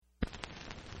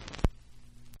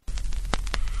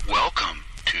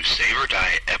Save or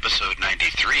Die, Episode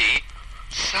 93,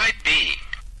 Side B.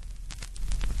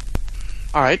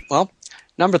 All right, well,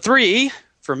 number 3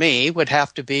 for me would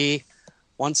have to be,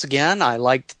 once again, I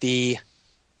liked the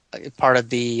part of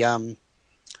the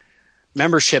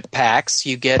membership packs.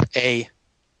 You get a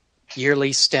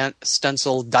yearly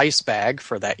stencil dice bag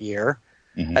for that year,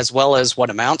 as well as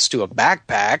what amounts to a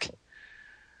backpack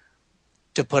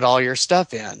to put all your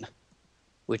stuff in,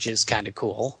 which is kind of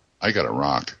cool. I got a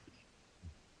rock.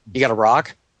 You got a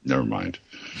rock? Never mind.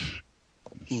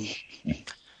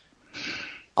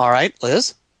 All right,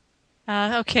 Liz?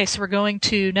 Okay, so we're going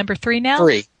to number 3 now?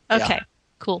 3. Okay,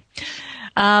 cool.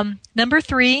 Number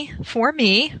 3 for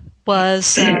me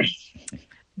was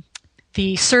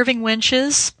the serving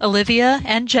wenches, Olivia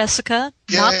and Jessica.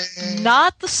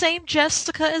 Not the same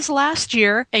Jessica as last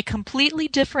year, a completely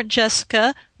different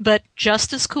Jessica, but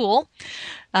just as cool.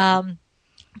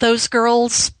 Those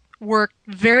girls worked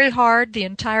very hard the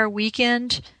entire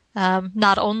weekend,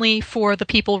 not only for the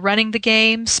people running the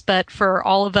games, but for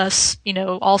all of us,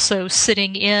 also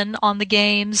sitting in on the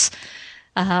games.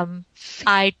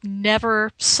 I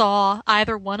never saw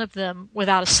either one of them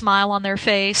without a smile on their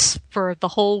face for the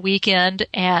whole weekend.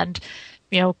 And,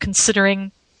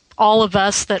 considering all of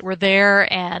us that were there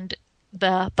and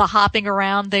the hopping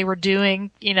around they were doing,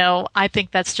 I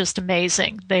think that's just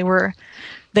amazing.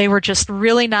 They were just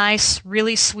really nice,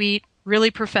 really sweet,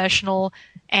 really professional,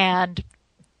 and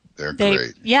they're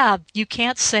great. Yeah, you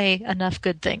can't say enough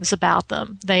good things about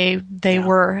them. They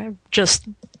were just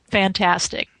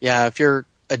fantastic. Yeah, if you're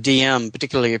a DM,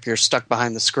 particularly if you're stuck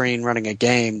behind the screen running a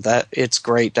game, that it's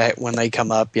great that when they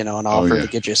come up, and offer to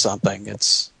get you something.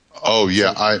 It's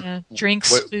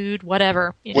drinks, food,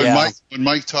 whatever. When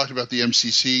Mike talked about the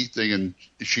MCC thing and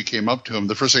she came up to him,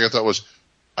 the first thing I thought was,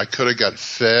 I could have got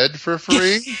fed for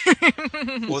free.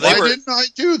 Why didn't I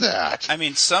do that? I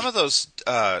mean, some of those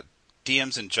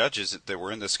DMs and judges that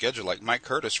were in the schedule, like Mike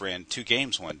Curtis ran 2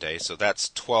 games one day, so that's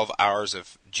 12 hours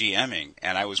of GMing,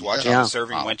 and I was watching the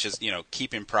serving wenches,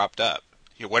 keep him propped up.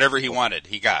 Whatever he wanted,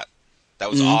 he got. That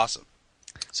was awesome.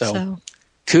 So,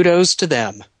 kudos to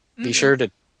them. Be sure to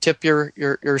tip your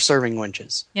serving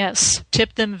wenches. Yes,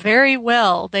 tip them very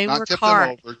well. They work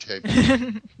hard. Not tip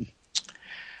them over,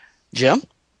 Jim?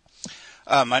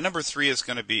 My number 3 is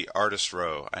going to be Artist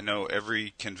Row. I know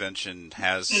every convention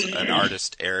has an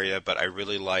artist area, but I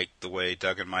really like the way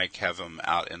Doug and Mike have them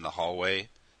out in the hallway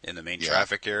in the main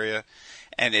traffic area.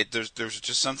 And there's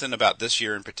just something about this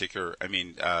year in particular. I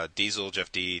mean, Diesel,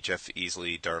 Jeff D, Jeff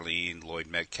Easley, Darlene, Lloyd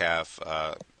Metcalf,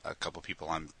 a couple people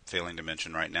I'm failing to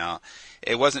mention right now.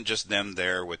 It wasn't just them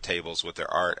there with tables with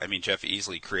their art. I mean, Jeff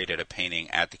Easley created a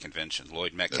painting at the convention.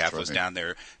 Lloyd Metcalf was down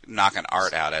there knocking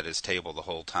art out at his table the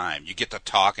whole time. You get to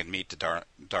talk and meet to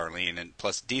Darlene, and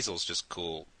plus Diesel's just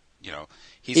cool.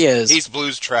 He's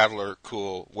Blues Traveler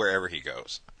cool wherever he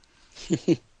goes.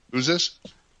 Who's this?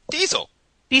 Diesel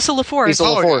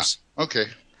LaForce. Yeah. Okay.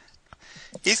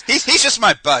 He's just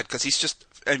my bud because he's just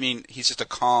a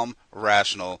calm,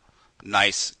 rational,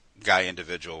 nice guy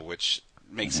individual, which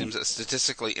makes him a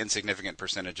statistically insignificant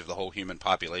percentage of the whole human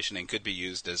population and could be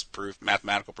used as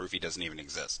mathematical proof he doesn't even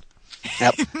exist.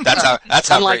 Yep. That's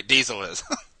how great Diesel is.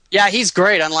 Yeah, he's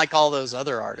great, unlike all those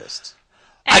other artists.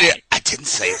 I didn't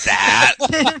say that.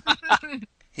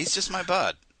 He's just my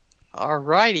bud. All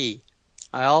righty.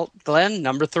 Well, Glenn,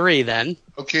 number 3 then.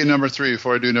 Okay, number 3.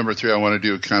 Before I do number 3, I want to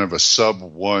do kind of a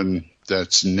sub-1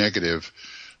 that's negative.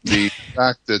 The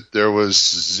fact that there was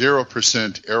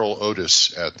 0% Errol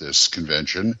Otis at this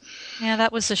convention. Yeah,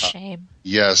 that was a shame.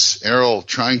 Yes, Errol,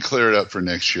 try and clear it up for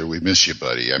next year. We miss you,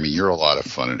 buddy. I mean, you're a lot of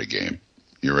fun at a game.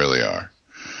 You really are.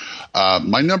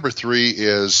 My number 3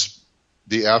 is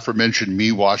the aforementioned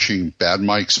me watching Bad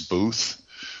Mike's booth,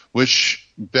 which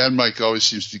Bad Mike always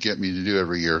seems to get me to do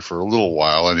every year for a little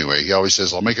while anyway. He always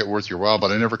says, I'll make it worth your while, but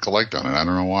I never collect on it. I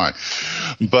don't know why.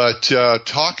 But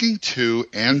talking to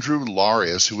Andrew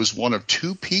Larius, who was one of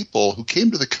 2 people who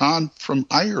came to the con from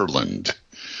Ireland.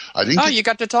 You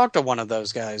got to talk to one of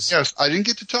those guys. Yes, I didn't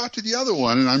get to talk to the other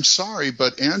one, and I'm sorry,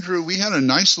 but Andrew, we had a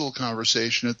nice little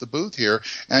conversation at the booth here,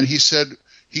 and he said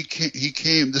he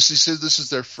said this is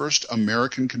their first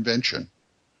American convention.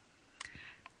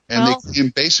 And they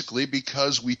came basically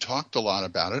because we talked a lot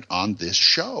about it on this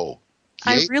show.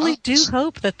 I really do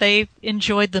hope that they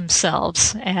enjoyed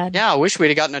themselves. And yeah, I wish we'd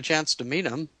have gotten a chance to meet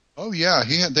him. Oh yeah,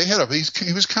 he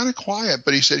was kind of quiet,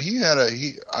 but he said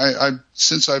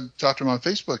since I've talked to him on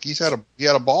Facebook, he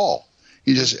had a ball.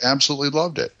 He just absolutely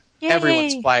loved it. Yay.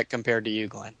 Everyone's quiet compared to you,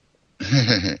 Glenn.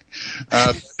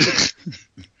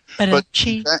 But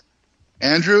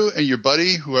Andrew and your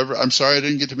buddy, whoever, I'm sorry I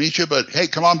didn't get to meet you, but hey,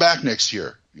 come on back next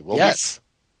year. You will yes.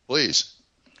 Please.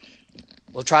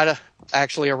 We'll try to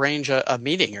actually arrange a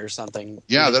meeting or something.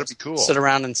 Yeah, that'd be cool. Sit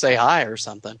around and say hi or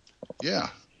something. Yeah.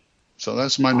 So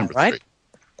that's my number right. 3.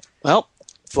 Well,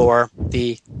 for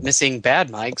the missing bad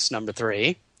mics, number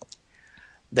 3,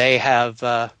 they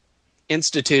have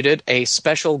instituted a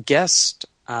special guest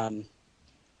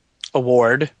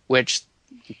award, which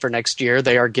for next year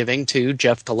they are giving to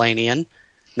Jeff Kalanian,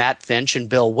 Matt Finch, and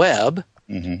Bill Webb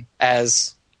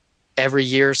as every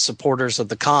year supporters of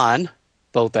the con,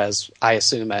 both as, I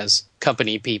assume, as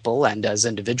company people and as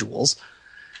individuals.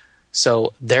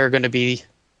 So they're going to be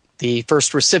the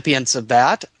first recipients of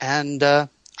that, and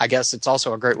I guess it's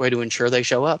also a great way to ensure they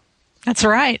show up. That's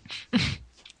right.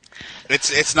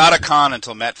 It's not a con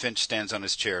until Matt Finch stands on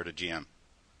his chair to GM.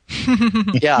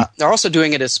 Yeah, they're also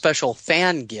doing it as special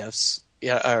fan gifts,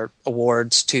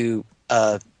 awards to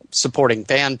supporting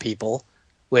fan people,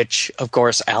 which, of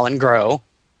course, Alan Groh,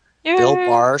 Yay. Bill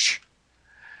Barsh,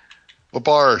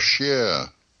 Yeah.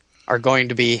 are going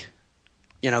to be,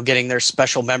 getting their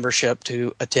special membership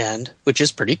to attend, which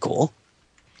is pretty cool.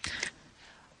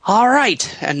 All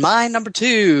right, and my number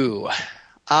 2. Should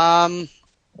I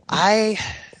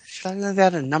leave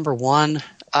that in number 1?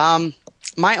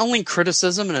 My only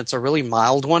criticism, and it's a really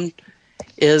mild one,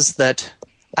 is that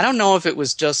I don't know if it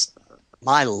was just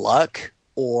my luck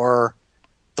or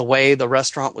the way the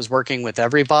restaurant was working with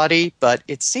everybody, but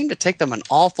it seemed to take them an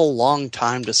awful long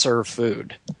time to serve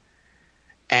food.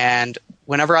 And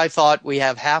whenever I thought we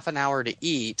have half an hour to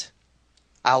eat,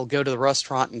 I'll go to the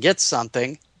restaurant and get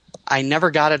something, I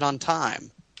never got it on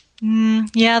time.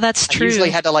 Yeah, that's true. I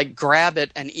usually had to grab it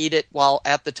and eat it while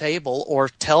at the table, or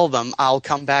tell them I'll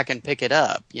come back and pick it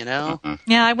up, Yeah,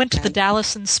 I went to the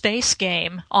Dallas and Space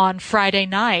game on Friday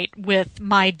night with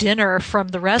my dinner from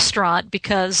the restaurant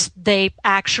because they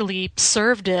actually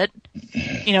served it,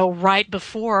 right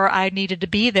before I needed to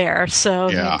be there.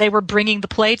 So they were bringing the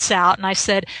plates out, and I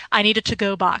said, I need a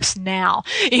to-go box now.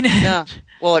 Yeah.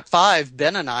 Well, at 5,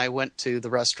 Ben and I went to the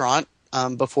restaurant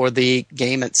before the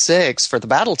game at 6 for the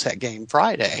BattleTech game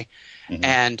Friday.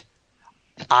 And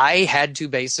I had to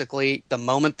basically, the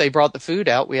moment they brought the food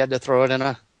out, we had to throw it in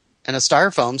a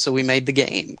styrofoam, so we made the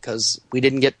game because I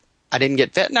didn't get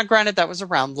fit. Now, granted, that was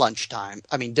around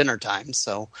dinner time,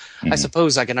 so I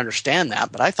suppose I can understand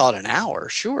that, but I thought an hour,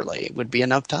 surely, would be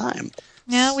enough time.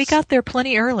 Yeah, we got there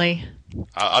plenty early.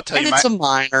 I'll tell and you,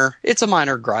 it's a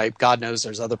minor gripe. God knows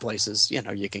there's other places,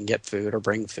 you can get food or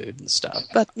bring food and stuff.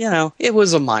 But, it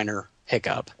was a minor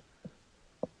hiccup.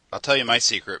 I'll tell you my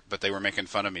secret, but they were making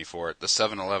fun of me for it. The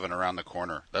 7-Eleven around the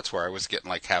corner. That's where I was getting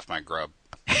half my grub.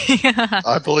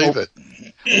 I believe it.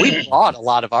 We bought a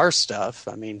lot of our stuff.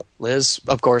 I mean, Liz,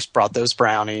 of course, brought those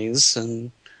brownies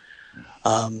and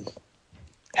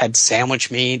had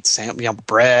sandwich meat,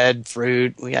 bread,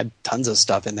 fruit. We had tons of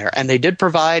stuff in there. And they did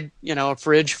provide, a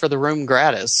fridge for the room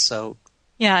gratis. So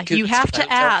yeah, you have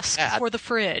to ask for the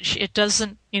fridge. It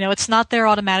doesn't, it's not there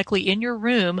automatically in your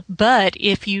room. But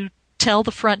if you tell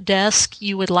the front desk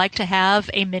you would like to have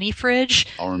a mini fridge,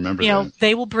 I'll remember that.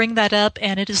 They will bring that up,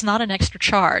 and it is not an extra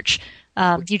charge.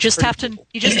 You just have to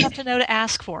know to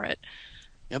ask for it.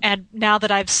 Yep. And now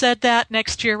that I've said that,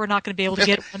 next year we're not going to be able to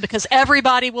get one because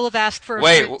everybody will have asked for a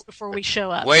fridge before we show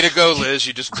up. Way to go, Liz.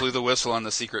 You just blew the whistle on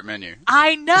the secret menu.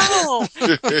 I know.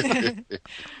 Maybe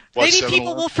 7-Eleven?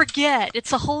 people will forget.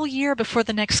 It's a whole year before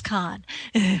the next con.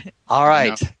 All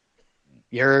right.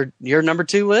 Your number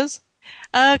 2, Liz?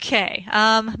 Okay.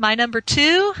 My number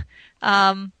 2,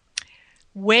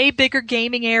 way bigger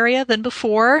gaming area than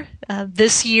before.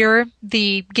 This year,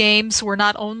 the games were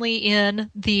not only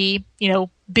in the,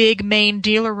 big main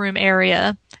dealer room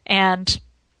area and,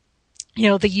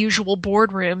 the usual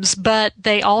boardrooms, but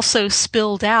they also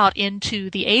spilled out into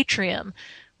the atrium,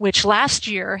 which last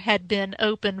year had been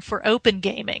open for open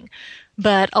gaming.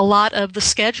 But a lot of the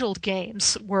scheduled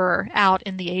games were out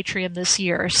in the atrium this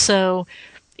year. So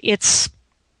it's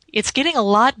getting a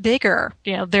lot bigger.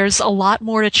 There's a lot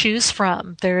more to choose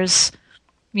from. There's,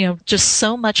 just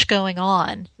so much going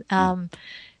on.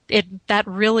 That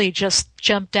really just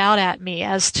jumped out at me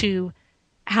as to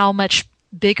how much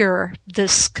bigger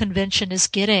this convention is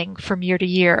getting from year to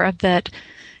year. That,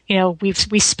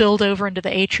 we spilled over into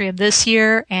the atrium this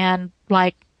year, and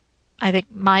like I think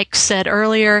Mike said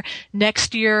earlier,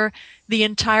 next year the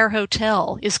entire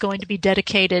hotel is going to be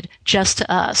dedicated just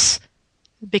to us,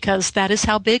 because that is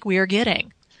how big we are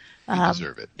getting. You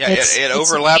deserve it. Yeah, it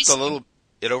overlapped a little.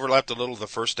 It overlapped a little the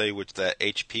first day with the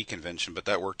HP convention, but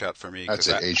that worked out for me. That's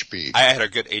at HP. I had a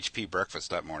good HP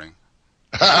breakfast that morning.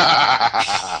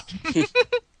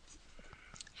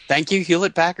 Thank you,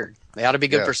 Hewlett Packard. They ought to be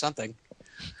good for something.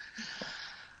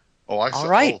 Oh, All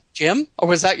right, Jim, or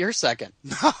was that your second?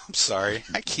 No, I'm sorry.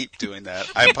 I keep doing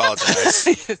that. I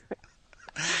apologize.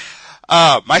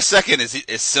 My second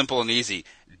is simple and easy.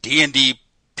 D&D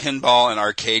pinball and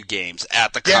arcade games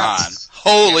at the con.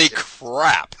 Holy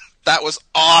crap. That was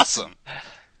awesome.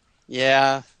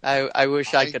 Yeah, I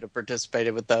wish I could have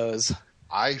participated with those.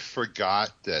 I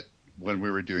forgot that when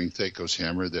we were doing Thaco's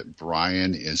Hammer that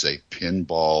Brian is a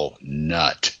pinball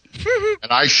nut.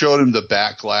 And I showed him the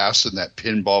back glass and that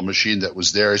pinball machine that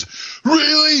was there. He's,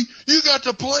 really? You got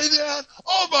to play that?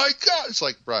 Oh, my God. It's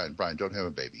like, Brian, don't have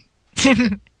a baby.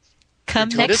 Come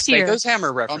next year. Thaco's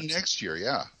Hammer reference. Come next year,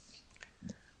 yeah.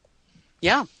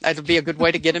 Yeah, that would be a good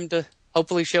way to get him to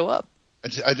hopefully show up. I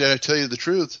tell you the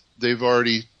truth. They've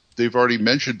already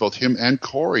mentioned, both him and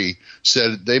Corey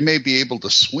said they may be able to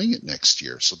swing it next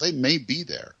year, so they may be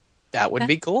there. That would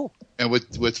be cool. And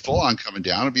with Full On coming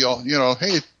down, it'd be all,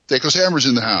 hey, Thaco's Hammer's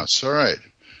in the house. All right.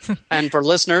 And for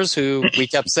listeners who we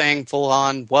kept saying Full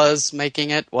On was making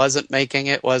it, wasn't making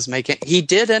it, was making it, he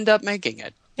did end up making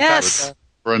it. Yes.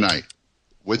 For a night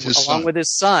with his son. Along with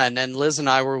his son, and Liz and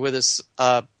I were with his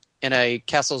in a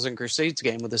Castles and Crusades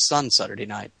game with his son Saturday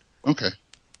night. Okay.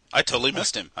 I totally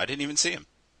missed him. I didn't even see him.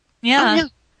 Yeah.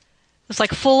 It was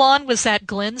like Full On was at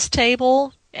Glenn's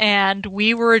table, and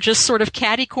we were just sort of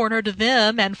catty corner to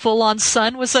them, and Full On's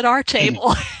son was at our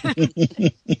table.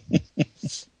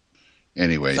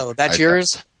 Anyway. So that's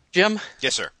yours, Jim?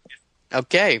 Yes, sir.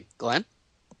 Okay, Glenn?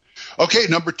 Okay,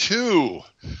 number 2.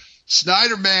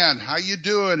 Snyder Man, how you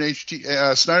doing?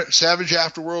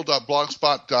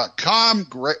 SavageAfterworld.blogspot.com.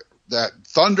 Great. That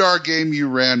Thundar game you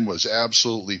ran was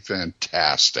absolutely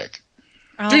fantastic.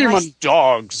 Oh, Demon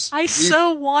Dogs. I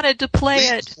so wanted to play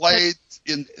it. We played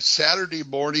in Saturday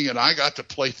morning, and I got to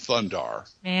play Thundar.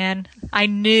 Man,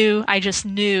 I just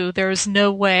knew there was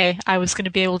no way I was going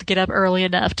to be able to get up early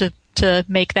enough to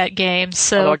make that game.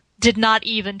 So did not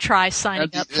even try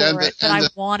signing up for it, but I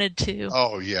wanted to.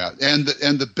 Oh yeah, and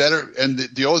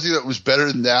the only thing that was better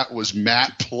than that was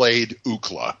Matt played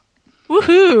Ookla.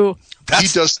 Woohoo! He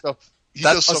does stuff.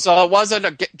 So it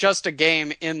wasn't just a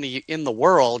game in the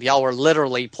world. Y'all were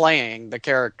literally playing the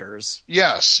characters.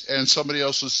 Yes, and some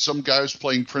guy was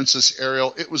playing Princess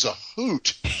Ariel. It was a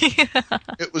hoot.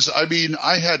 It was. I mean,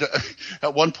 I had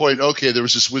at one point. Okay, there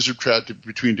was this wizard trapped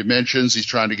between dimensions. He's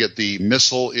trying to get the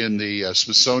missile in the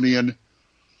Smithsonian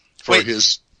for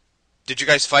his. Did you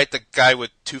guys fight the guy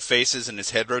with 2 faces and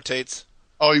his head rotates?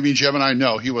 Oh, you mean Gemini?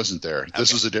 No, he wasn't there.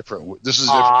 This is a different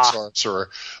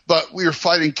sorcerer. But we were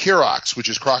fighting Kirox, which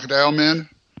is Crocodile Men,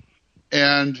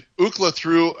 and Ookla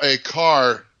threw a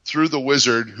car through the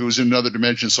wizard, who was in another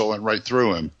dimension, so it went right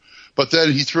through him. But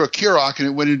then he threw a Kirok, and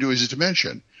it went into his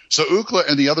dimension. So Ookla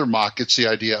and the other mock gets the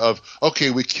idea of, okay,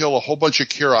 we kill a whole bunch of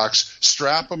Kiroks,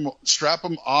 strap them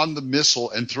on the missile,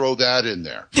 and throw that in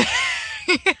there.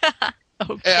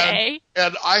 Okay.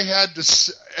 And I had to,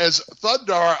 as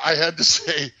Thundar, I had to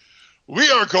say, we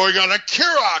are going on a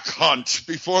Kirok hunt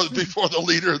before the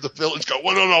leader of the village go,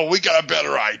 well, no, we got a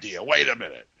better idea. Wait a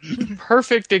minute.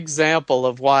 Perfect example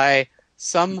of why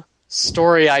some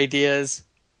story ideas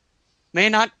may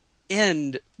not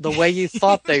end the way you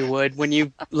thought they would when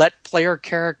you let player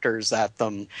characters at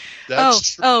them.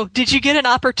 Did you get an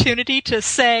opportunity to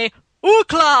say,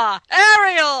 Ookla,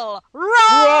 Ariel,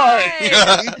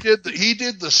 right! He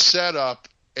did the setup,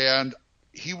 and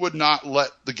he would not let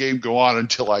the game go on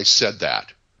until I said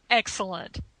that.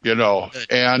 Excellent. And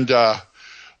and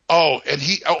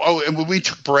when we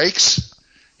took breaks,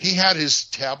 he had his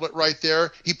tablet right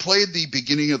there. He played the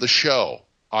beginning of the show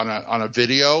on a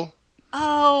video.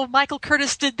 Oh, Michael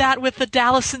Curtis did that with the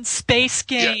Dallas in Space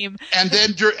game. Yeah. And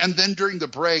then during the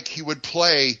break, he would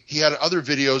play. He had other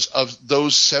videos of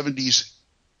those 70s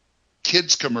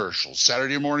kids commercials,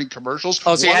 Saturday morning commercials.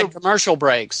 Oh, so you had commercial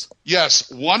breaks. Yes,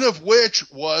 one of which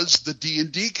was the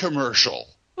D&D commercial.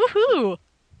 Woohoo!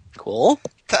 Cool.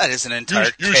 That is an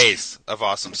entire case of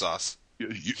awesome sauce.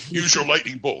 Use your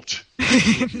lightning bolt.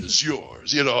 It is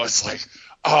yours. It's like,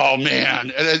 oh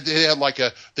man! And they had like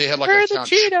a Where are the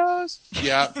Cheetos?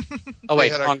 Yeah. Oh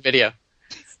wait, wrong video.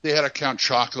 They had a Count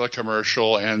Chocula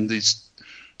commercial and these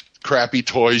crappy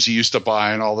toys he used to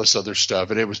buy and all this other stuff.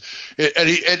 And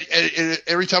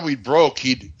every time we broke,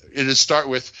 it'd start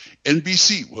with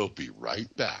NBC. We'll be right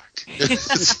back.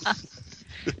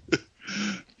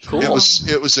 Cool.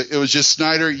 It was just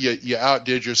Snyder. You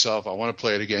outdid yourself. I want to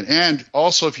play it again. And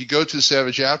also, if you go to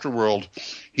Savage Afterworld,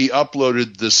 he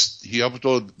uploaded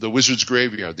the Wizard's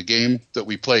Graveyard, the game that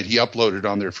we played. He uploaded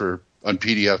on there on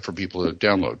PDF for people to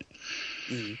download.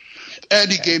 Mm.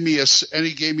 And he gave me a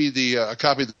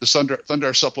copy of the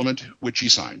Thundar supplement, which he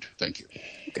signed. Thank you.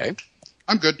 Okay,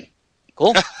 I'm good.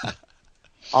 Cool.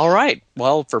 All right.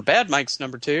 Well, for Bad Mike's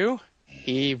number 2,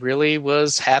 he really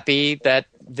was happy that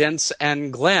Vince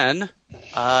and Glenn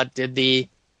did the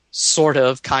sort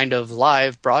of kind of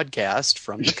live broadcast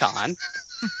from the con.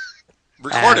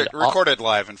 Recorded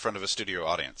live in front of a studio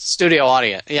audience. Studio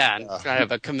audience, yeah, and kind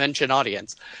of a convention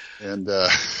audience. And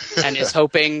and is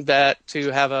hoping that to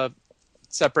have a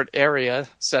separate area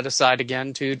set aside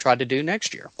again to try to do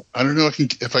next year. I don't know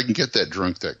if I can get that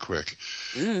drunk that quick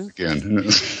again.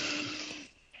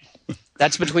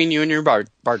 That's between you and your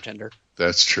bartender.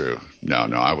 That's true. No,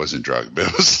 I wasn't drunk, but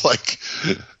it was like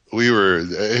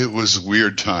it was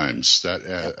weird times.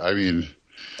 I mean,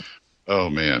 oh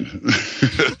man.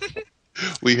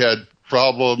 We had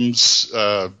problems.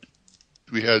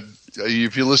 We had,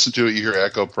 if you listen to it, you hear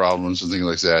echo problems and things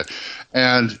like that.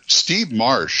 And Steve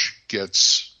Marsh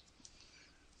gets,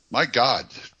 my God,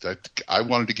 that I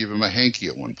wanted to give him a hanky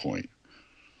at one point.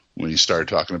 When he started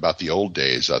talking about the old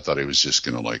days, I thought he was just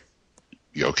going to like,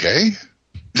 you okay?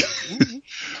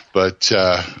 But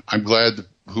I'm glad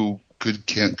who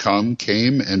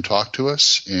came and talked to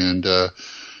us, and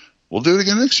we'll do it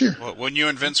again next year. Well, when you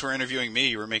and Vince were interviewing me,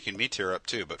 you were making me tear up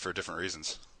too, but for different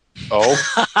reasons. Oh,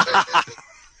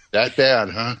 that bad,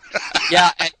 huh?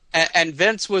 Yeah, and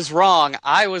Vince was wrong.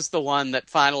 I was the one that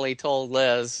finally told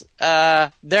Liz,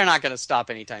 they're not going to stop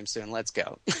anytime soon. Let's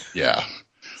go. Yeah.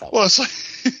 So, well, it's like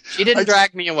she didn't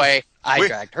drag me away. I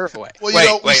dragged her away.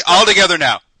 Well, wait, all together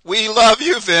now. We love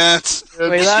you, Vince.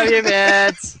 We love you,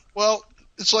 Vince. Well,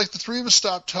 it's like the three of us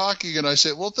stopped talking, and I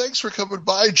said, well, thanks for coming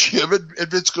by, Jim. And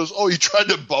Vince goes, oh, you tried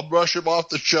to bum rush him off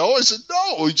the show? I said,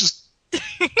 no, he just...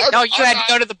 No, you had to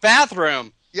go to the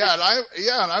bathroom. Yeah,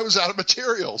 and I was out of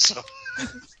material, so...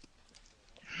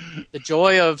 The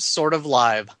joy of sort of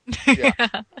live. Yeah.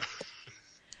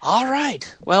 All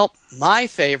right. Well, my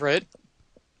favorite,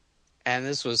 and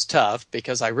this was tough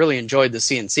because I really enjoyed the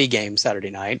CNC game Saturday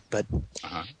night, but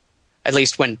at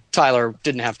least when Tyler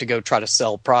didn't have to go try to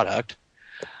sell product.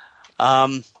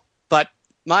 But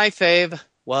my fave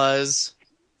was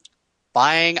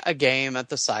buying a game at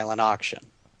the silent auction.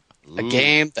 A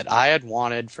game that I had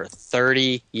wanted for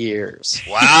 30 years.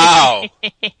 Wow.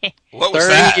 What was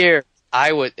 30 that? years.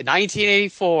 I was in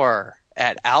 1984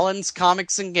 at Allen's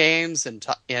Comics and Games in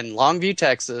Longview,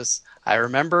 Texas. I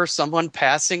remember someone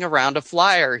passing around a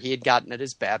flyer he had gotten at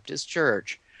his Baptist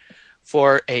church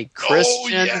for a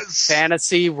Christian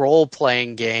fantasy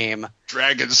role-playing game.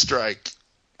 Dragon Strike.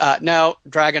 No,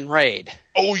 Dragon Raid.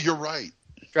 Oh, you're right.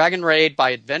 Dragon Raid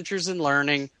by Adventures in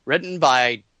Learning, written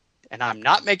by, and I'm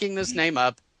not making this name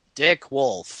up, Dick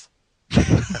Wolf.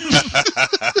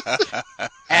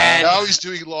 And now he's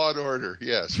doing Law and Order,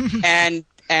 yes. And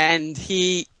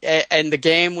the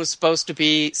game was supposed to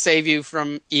be save you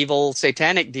from evil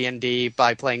satanic D&D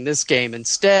by playing this game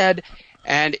instead,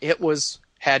 and it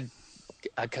had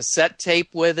a cassette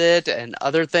tape with it and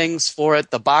other things for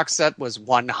it. The box set was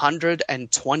 $120 in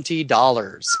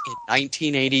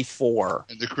 1984.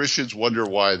 And the Christians wonder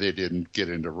why they didn't get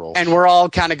into role. And we're all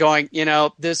kind of going,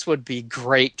 this would be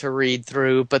great to read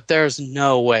through, but there's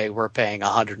no way we're paying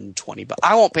 $120.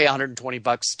 I won't pay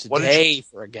 $120 today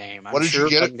for a game. I'm sure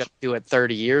I can do it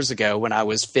 30 years ago when I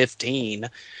was 15.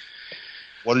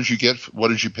 What did you get? What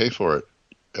did you pay for it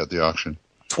at the auction?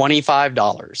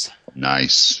 $25.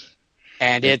 Nice.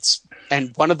 And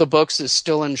one of the books is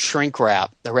still in shrink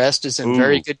wrap. The rest is in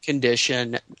very good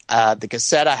condition. The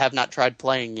cassette I have not tried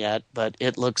playing yet, but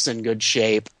it looks in good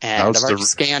shape. And I've already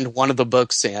scanned one of the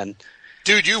books in.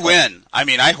 Dude, you win. I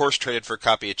mean, I horse traded for a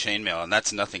copy of Chainmail, and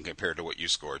that's nothing compared to what you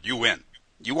scored. You win.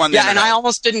 You won the internet. And I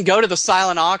almost didn't go to the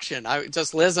silent auction.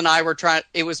 Liz and I were trying.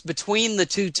 It was between the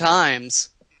two times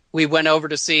we went over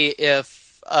to see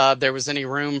if there was any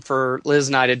room for Liz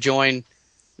and I to join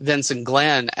Vince and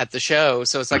Glenn at the show.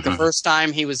 So it's like the first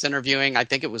time he was interviewing, I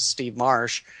think it was Steve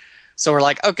Marsh. So we're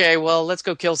like, okay, well, let's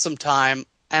go kill some time.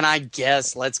 And I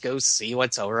guess let's go see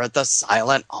what's over at the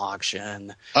silent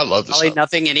auction. I love this. Probably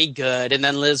nothing any good. And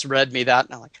then Liz read me that,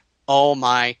 and I'm like, oh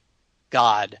my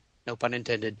God. No pun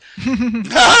intended.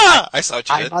 I saw what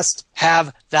you did. I must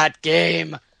have that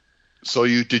game. So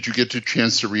did you get a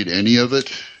chance to read any of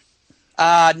it?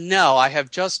 No, I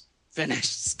have just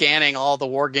finished scanning all the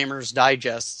Wargamers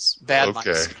Digests, Bad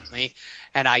Mike's,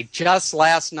 and I just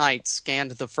last night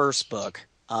scanned the first book.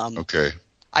 Okay.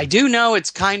 I do know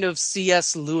it's kind of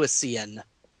C.S. Lewisian.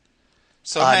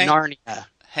 So Narnia.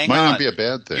 Hang Might on. not be a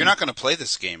bad thing. You're not going to play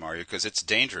this game, are you? Because it's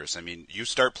dangerous. I mean, you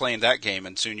start playing that game,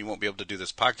 and soon you won't be able to do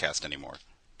this podcast anymore.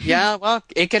 Yeah, well,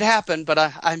 it could happen, but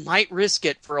I might risk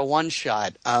it for a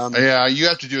one-shot. Yeah, you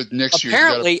have to do it next year.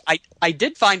 Apparently, I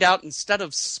did find out instead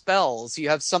of spells, you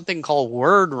have something called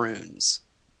word runes.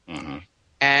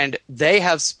 and they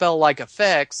have spell-like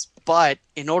effects, but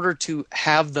in order to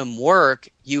have them work,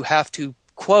 you have to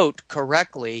quote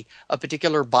correctly a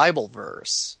particular Bible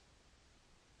verse,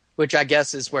 which I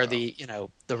guess is where the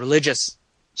religious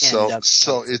end of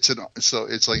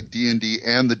it's like D&D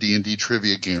and the D&D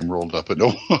trivia game rolled up into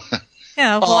one.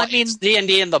 Yeah, well, I mean, it's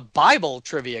D&D and the Bible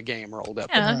trivia game rolled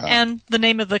up. Yeah, and the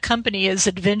name of the company is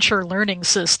Adventure Learning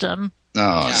System.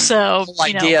 Oh, yeah. So, the whole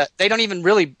idea, they don't even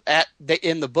really,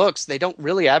 in the books, they don't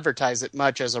really advertise it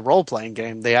much as a role-playing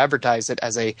game. They advertise it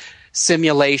as a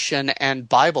simulation and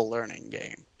Bible learning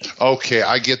game. Okay,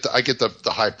 I get the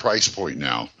high price point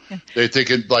now. Yeah. They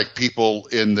think it like people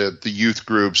in the youth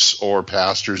groups or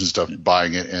pastors and stuff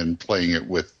buying it and playing it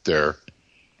with their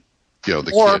the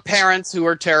kids. Parents who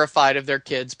are terrified of their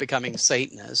kids becoming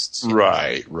Satanists.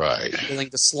 Right. Willing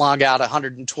to slog out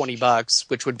 $120,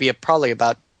 which would be probably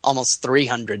about almost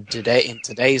 $300 today in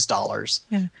today's dollars.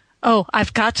 Yeah. Oh,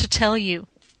 I've got to tell you,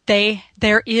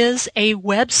 there is a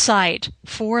website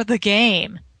for the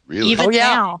game. Really? Even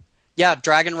now. Yeah,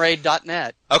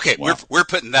 dragonraid.net. Okay, wow. we're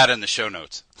putting that in the show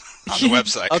notes on the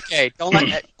website. Okay, don't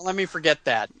let me forget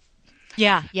that.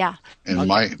 Yeah.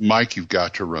 And okay. Mike, you've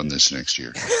got to run this next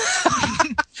year.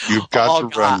 You've got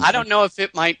to run. I don't know if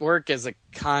it might work as a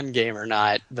con game or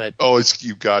not, but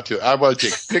you've got to. I want to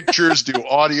take pictures, do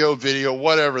audio, video,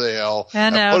 whatever the hell,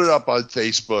 and put it up on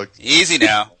Facebook. Easy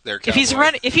now,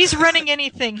 if he's running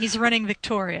anything, he's running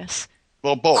Victorious.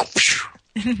 Well, both.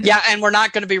 Yeah, and we're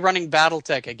not going to be running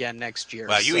BattleTech again next year.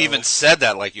 Wow, you even said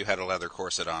that like you had a leather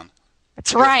corset on.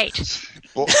 That's right.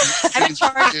 Well, Ben's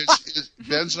not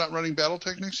running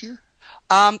BattleTech next year?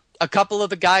 A couple of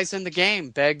the guys in the game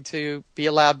begged to be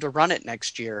allowed to run it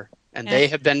next year, and they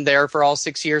have been there for all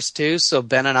 6 years too. So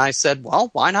Ben and I said, "Well,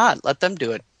 why not? Let them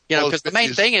do it." Because the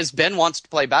main thing is Ben wants to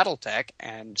play BattleTech,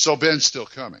 and so Ben's still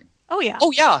coming. Oh yeah.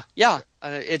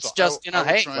 It's so just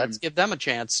hey, let's give them a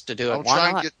chance to do it.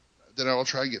 Why not? Then I'll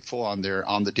try and get full on there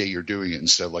on the day you're doing it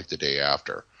instead of like the day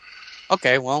after.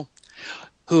 Okay, well,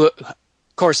 of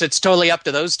course, it's totally up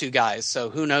to those two guys. So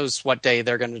who knows what day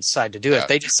they're going to decide to do it?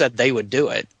 They just said they would do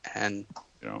it, and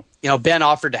Ben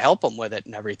offered to help them with it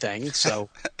and everything. So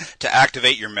to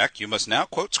activate your mech, you must now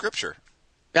quote scripture.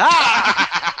 But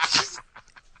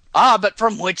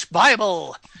from which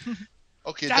Bible?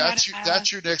 Okay,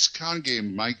 that's your next con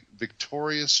game, Mike.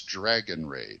 Victorious Dragon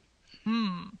Raid.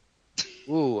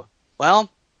 Ooh,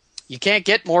 well, you can't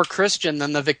get more Christian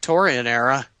than the Victorian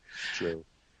era. True.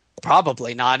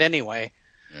 Probably not, anyway.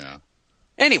 Yeah.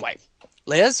 Anyway,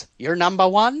 Liz, you're number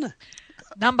one?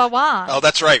 Number one. Oh,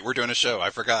 that's right. We're doing a show.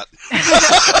 I forgot.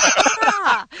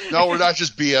 No, we're not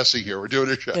just BSing here. We're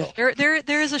doing a show.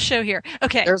 There is a show here.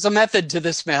 Okay. There's a method to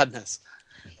this madness.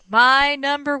 My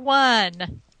number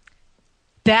one,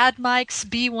 Bad Mike's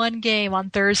B1 game on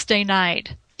Thursday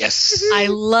night. Yes. I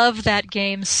love that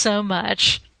game so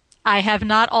much. I have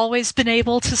not always been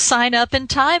able to sign up in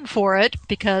time for it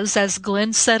because, as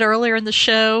Glenn said earlier in the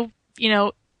show,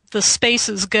 the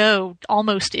spaces go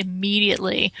almost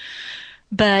immediately.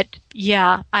 But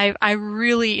yeah, I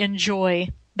really enjoy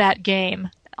that game.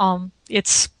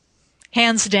 It's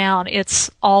hands down,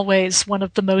 it's always one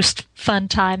of the most fun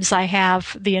times I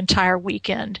have the entire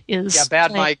weekend is Bad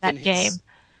playing Mike that game.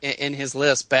 In his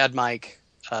list, Bad Mike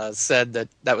said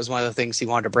that was one of the things he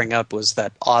wanted to bring up was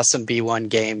that awesome B1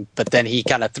 game, but then he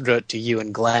kind of threw it to you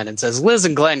and Glenn and says, Liz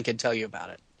and Glenn can tell you about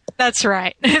it. That's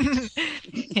right.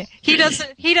 He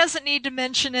doesn't need to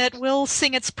mention it. We'll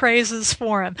sing its praises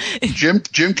for him. Jim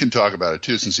can talk about it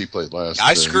too since he played last.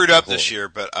 I screwed up this year,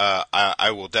 but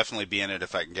I will definitely be in it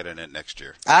if I can get in it next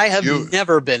year. I have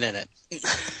never been in it.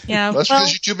 Yeah, that's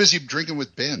because you're too busy drinking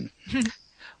with Ben.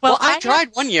 Well, I tried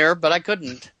one year, but I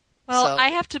couldn't. Well,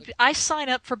 so. I sign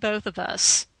up for both of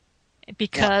us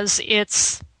because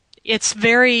it's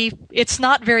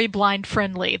not very blind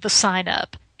friendly, the sign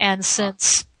up. And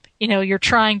since you're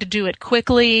trying to do it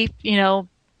quickly,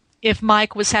 if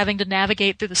Mike was having to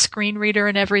navigate through the screen reader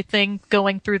and everything,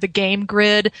 going through the game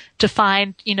grid to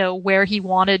find, where he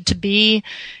wanted to be,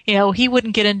 he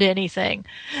wouldn't get into anything.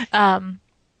 That's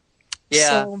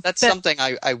something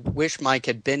I wish Mike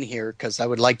had been here because I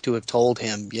would like to have told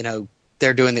him,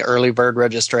 they're doing the early bird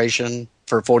registration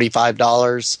for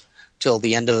 $45 till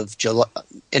the end of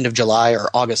July or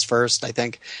August 1st, I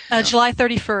think. July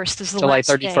 31st is the July last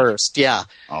 31st, day. Yeah.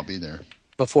 I'll be there.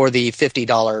 Before the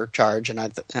 $50 charge, and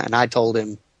I told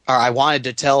him, or I wanted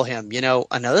to tell him,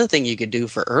 another thing you could do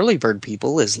for early bird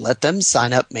people is let them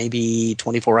sign up maybe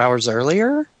 24 hours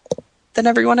earlier than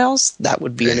everyone else. That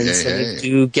would be an incentive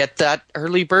to get that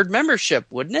early bird membership,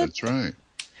 wouldn't it? That's right.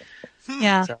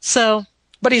 Yeah. So,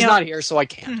 but he's not here, so I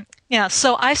can't. Yeah.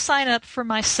 So I sign up for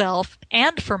myself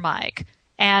and for Mike,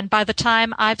 And by the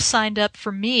time I've signed up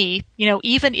for me,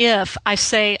 even if I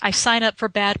say I sign up for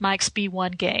Bad Mike's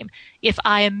B1 game, if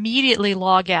I immediately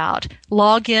log out,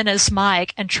 log in as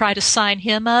Mike, and try to sign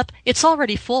him up, it's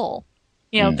already full.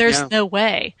 There's no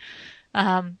way.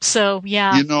 So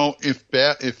yeah.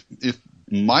 If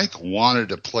Mike wanted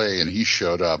to play and he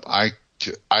showed up, I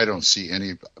don't see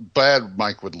any. Bad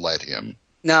Mike would let him.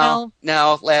 No.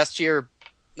 Last year,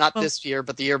 not this year,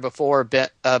 but the year before,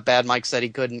 Bad Mike said he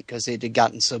couldn't because it had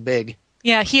gotten so big.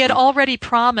 Yeah, he had already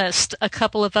promised a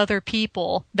couple of other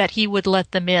people that he would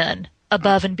let them in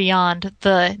above and beyond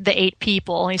the 8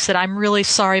 people. And he said, "I'm really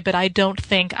sorry, but I don't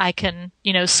think I can,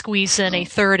 squeeze in a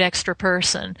third extra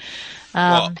person."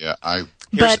 Otherwise,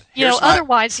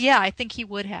 I think he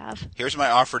would have. Here's my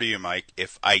offer to you, Mike.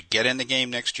 If I get in the game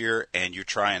next year and you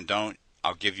try and don't,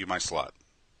 I'll give you my slot.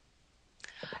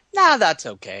 No, that's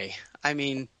okay. I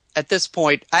mean, at this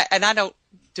point,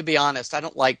 to be honest, I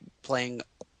don't like playing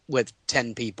with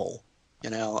 10 people.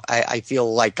 I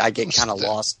feel like I get kind of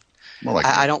lost.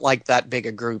 I don't like that big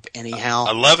a group anyhow.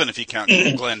 11 if you count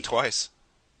Glenn twice.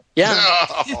 Yeah.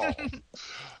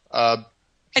 No.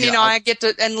 I get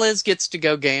to, and Liz gets to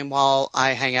go game while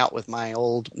I hang out with my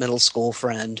old middle school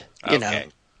friend,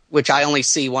 which I only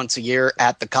see once a year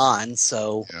at the con.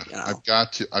 So, I've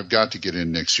got to get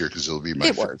in next year because it'll be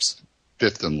my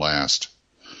fifth and last.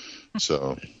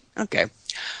 So, okay.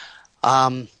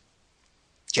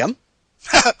 Jim?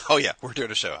 Oh yeah, we're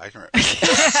doing a show. I can remember.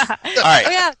 All right. Oh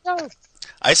yeah. No.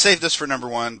 I saved this for number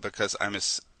 1 because I'm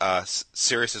as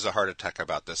serious as a heart attack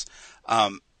about this.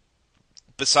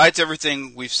 Besides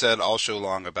everything we've said all show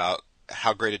long about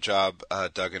how great a job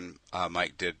Doug and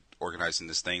Mike did organizing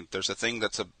this thing, there's a thing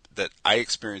that I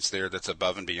experienced there that's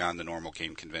above and beyond the normal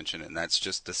game convention, and that's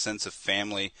just the sense of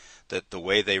family that the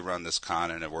way they run this con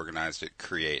and have organized it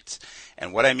creates.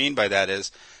 And what I mean by that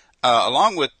is,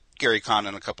 along with Gary Con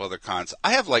and a couple other cons,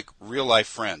 I have like real life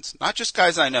friends, not just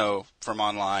guys I know from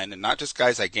online and not just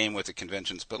guys I game with at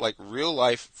conventions, but like real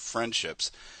life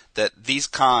friendships that these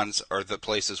cons are the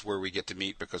places where we get to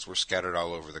meet because we're scattered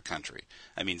all over the country.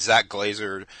 I mean, Zach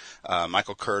Glazer,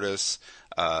 Michael Curtis,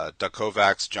 Doug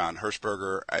Kovacs, John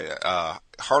Hirschberger,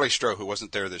 Harley Stroh, who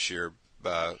wasn't there this year,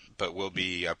 but will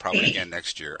be probably again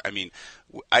next year. I mean,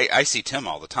 I see Tim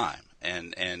all the time,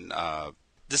 and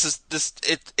it's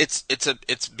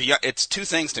two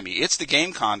things to me. It's the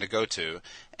game con to go to,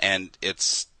 and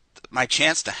it's my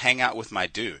chance to hang out with my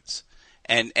dudes.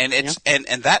 And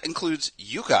that includes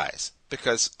you guys,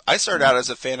 because I started out as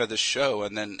a fan of this show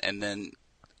and then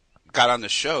got on the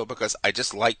show because I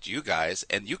just liked you guys,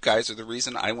 and you guys are the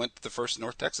reason I went to the first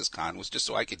North Texas Con, was just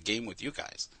so I could game with you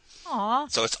guys.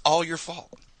 Aww. So it's all your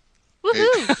fault.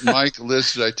 Woohoo! Hey, Mike,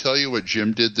 Liz, did I tell you what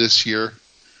Jim did this year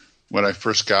when I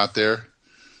first got there?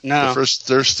 No. The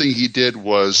first thing he did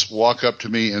was walk up to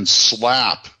me and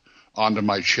slap onto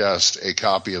my chest a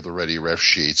copy of the Ready Ref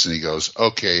sheets, and he goes,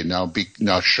 "Okay, now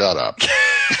shut up."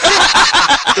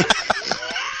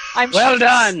 Well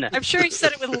done. I'm sure he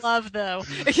said it with love, though.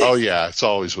 Oh yeah, it's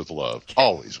always with love.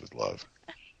 Always with love.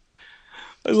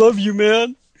 I love you,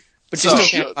 man. But you still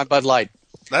can't have my Bud Light.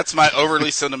 That's my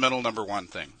overly sentimental number 1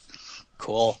 thing.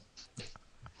 Cool.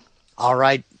 All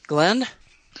right, Glenn,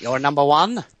 your number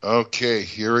 1. Okay,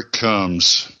 here it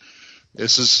comes.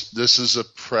 This is a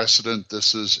precedent.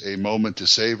 This is a moment to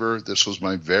savor. This was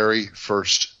my very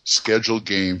first scheduled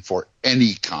game for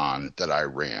any con that I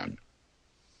ran.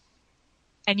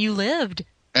 And you lived.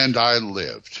 And I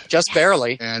lived. Just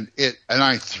barely. And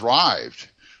I thrived.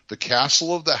 The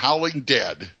Castle of the Howling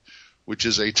Dead, which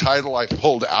is a title I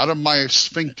pulled out of my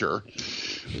sphincter.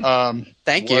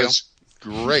 Thank you. Was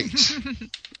great.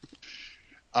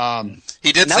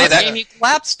 He did say that. Game you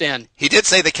collapsed in. He did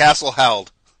say the castle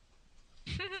held.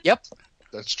 Yep.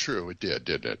 That's true. It did,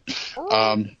 didn't it? He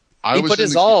put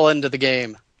his all into the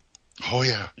game. Oh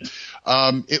yeah.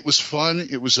 It was fun.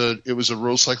 It was a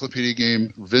Rule Cyclopedia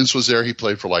game. Vince was there. He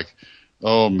played for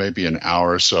maybe an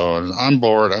hour or so. And I'm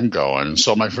bored. I'm going. And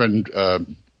so my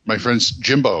friend's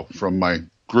Jimbo from my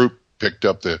group picked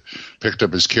up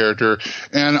his character.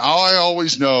 And I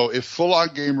always know if Full On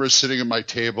Gamer is sitting at my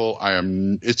table,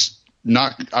 I'm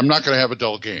not going to have a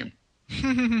dull game.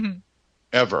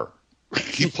 Ever.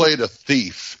 He played a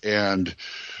thief, and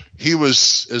he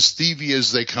was as thievy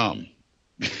as they come.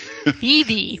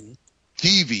 Thievy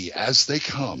as they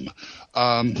come.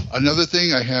 Another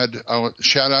thing I had,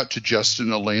 shout out to Justin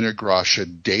and Elena Gracia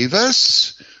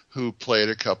Davis, who played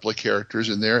a couple of characters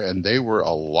in there, and they were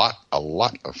a lot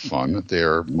of fun.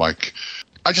 They're like,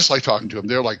 I just like talking to them.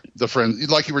 They're like the friends,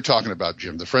 like you were talking about,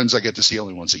 Jim, the friends I get to see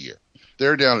only once a year.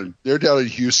 They're down in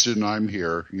Houston, I'm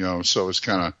here, so it's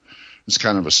kind of was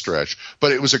kind of a stretch.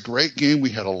 But it was a great game. We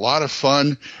had a lot of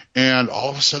fun. And all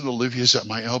of a sudden, Olivia's at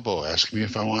my elbow asking me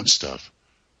if I want stuff.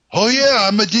 Oh, yeah,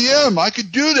 I'm a DM. I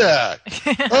could do that.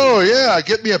 Oh, yeah,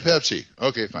 get me a Pepsi.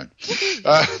 Okay, fine.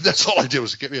 That's all I did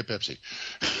was get me a Pepsi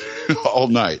all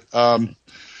night.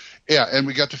 Yeah, and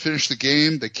we got to finish the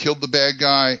game. They killed the bad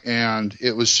guy, and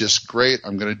it was just great.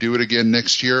 I'm going to do it again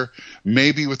next year,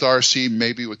 maybe with RC,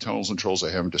 maybe with Tunnels and Trolls. I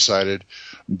haven't decided.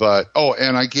 But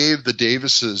and I gave the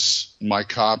Davises my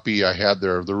copy. I had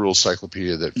the Rule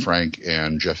Cyclopedia that Frank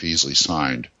and Jeff Easley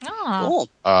signed. Oh,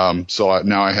 cool. So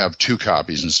now I have 2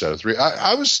 copies instead of 3.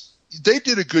 They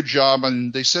did a good job,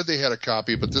 and they said they had a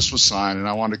copy, but this was signed, and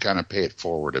I wanted to kind of pay it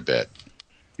forward a bit.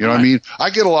 You know what I mean? I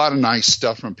get a lot of nice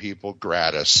stuff from people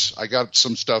gratis. I got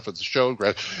some stuff at the show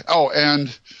gratis. Oh,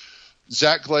 and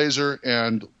Zach Glazer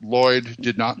and Lloyd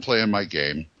did not play in my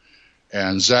game.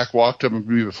 And Zach walked up to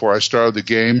me before I started the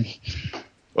game.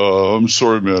 I'm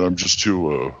sorry, man. I'm just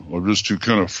too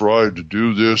kind of fried to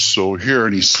do this. So here,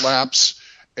 and he slaps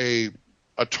a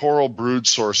Taural Brood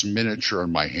Source miniature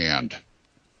in my hand.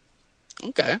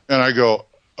 Okay. And I go,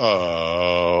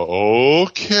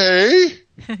 okay.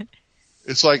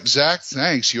 It's like, Zach,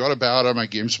 thanks. You ought to bow out on my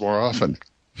games more often.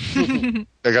 I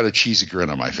got a cheesy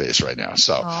grin on my face right now.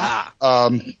 So,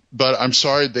 but I'm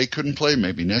sorry they couldn't play.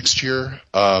 Maybe next year.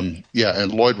 Yeah,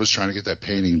 and Lloyd was trying to get that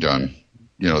painting done,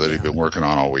 that he'd been working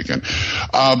on all weekend.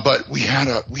 But we had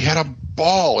a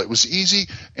ball. It was easy,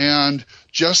 and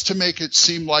just to make it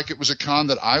seem like it was a con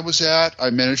that I was at, I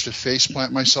managed to face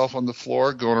plant myself on the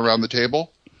floor going around the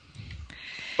table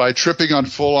by tripping on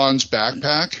Full-On's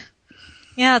backpack.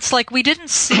 Yeah, it's like we didn't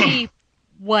see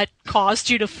what caused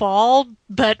you to fall,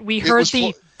 but we heard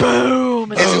the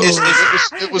boom.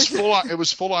 It was Full-On. It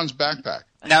was Full-On's backpack.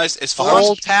 Now is The Full-On's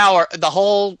whole tower, the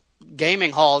whole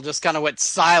gaming hall just kind of went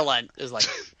silent. It was like,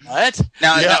 what?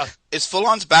 now is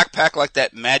Full-On's backpack like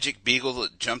that magic beagle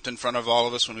that jumped in front of all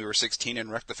of us when we were 16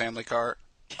 and wrecked the family car?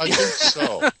 I think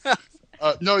so.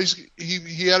 No,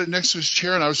 he had it next to his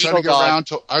chair, and I was trying to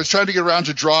get around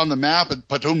to draw on the map, and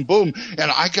boom, boom, and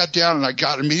I got down and I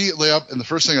got immediately up, and the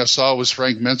first thing I saw was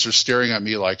Frank Menzer staring at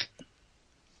me like,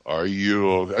 "Are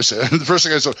you?" I said, the first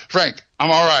thing I said, "Frank, I'm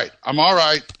all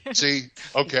right. See,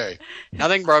 okay,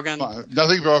 Nothing broken.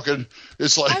 nothing broken."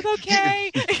 It's like I'm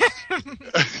okay.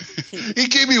 he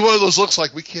gave me one of those looks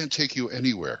like we can't take you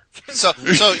anywhere.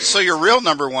 So your real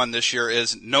number 1 this year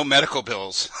is no medical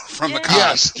bills from the con.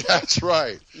 Yes, that's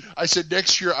right. I said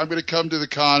next year I'm going to come to the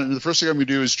con, and the first thing I'm going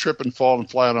to do is trip and fall and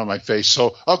fly out on my face.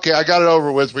 So, okay, I got it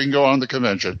over with. We can go on to the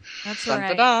convention. That's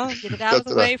right. Dun-da-da. Get it out of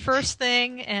the way first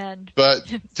thing, and.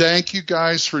 But thank you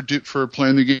guys for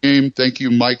playing the game. Thank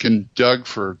you, Mike and Doug,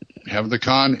 for having the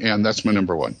con, and that's my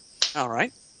number 1. All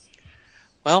right.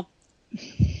 Well,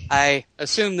 I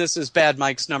assume this is Bad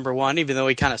Mike's number 1, even though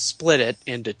he kind of split it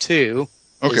into 2.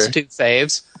 His 2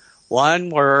 faves.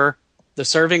 One were the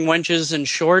serving wenches in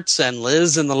shorts and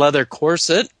Liz in the leather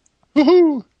corset.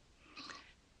 Woohoo!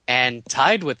 And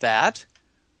tied with that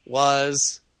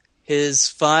was his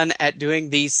fun at doing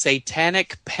the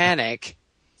Satanic Panic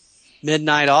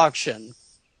midnight auction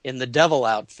in the devil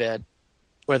outfit,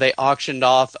 where they auctioned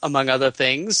off, among other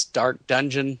things, Dark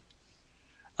Dungeon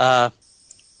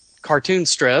cartoon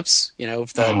strips,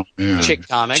 of the chick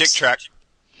comics. Chick track.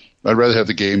 I'd rather have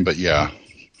the game, but yeah.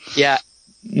 Yeah.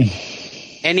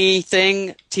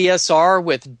 Anything TSR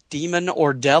with demon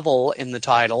or devil in the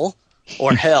title,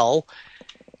 or hell.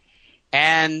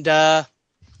 And,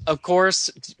 of course,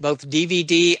 both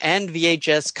DVD and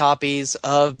VHS copies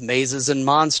of Mazes and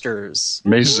Monsters.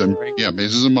 Mazes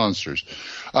and Monsters.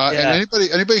 And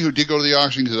anybody who did go to the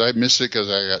auction, because I missed it because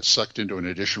I got sucked into an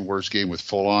Edition Wars game with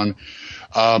Full-On,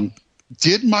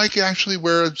 did Mike actually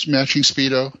wear a matching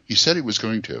Speedo? He said he was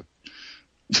going to.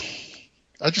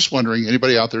 I'm just wondering,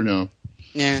 anybody out there know?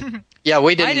 Yeah,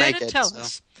 we didn't make it. Tell so.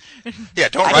 us. Yeah,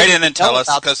 don't write in and tell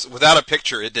us, because without a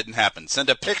picture, it didn't happen. Send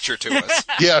a picture to us.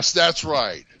 Yes, that's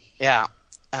right. Yeah.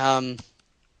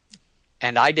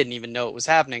 And I didn't even know it was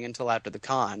happening until after the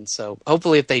con. So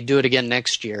hopefully if they do it again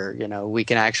next year, we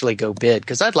can actually go bid.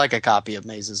 Because I'd like a copy of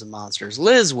Mazes and Monsters.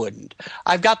 Liz wouldn't.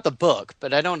 I've got the book,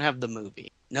 but I don't have the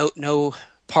movie. No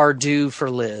Pardue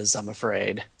for Liz, I'm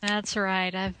afraid. That's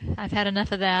right. I've had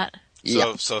enough of that.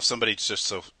 So if somebody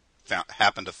just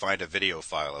happened to find a video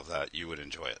file of that, you would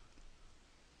enjoy it.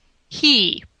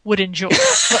 He would enjoy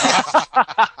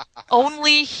it.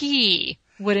 Only he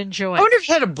would enjoy it. I wonder if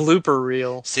he had a blooper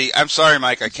reel. See, I'm sorry,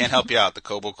 Mike. I can't help you out. The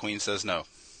Kobold Queen says no.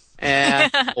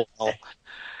 Well,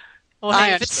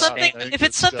 hey, if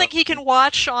it's something he can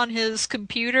watch on his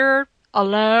computer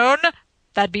alone,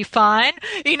 that'd be fine.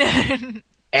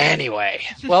 Anyway,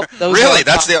 well, those Really? are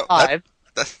That's top 5.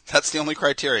 That's the only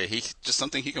criteria. Just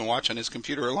something he can watch on his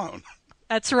computer alone.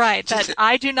 That's right. That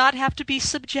I do not have to be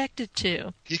subjected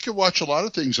to. He can watch a lot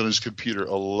of things on his computer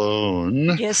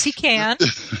alone. Yes, he can.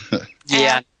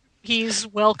 Yeah. And he's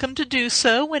welcome to do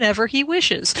so whenever he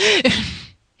wishes.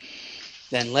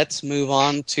 Then let's move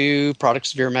on to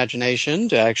products of your imagination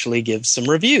to actually give some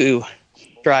review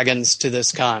dragons to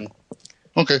this con.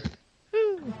 Okay.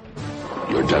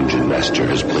 Your dungeon master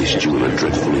has placed you in a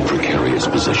dreadfully precarious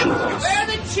position. Where are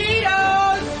the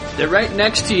Cheetos? They're right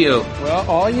next to you. Well,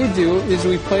 all you do is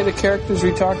we play the characters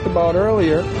we talked about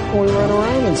earlier, and we run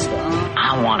around and stuff.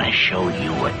 I want to show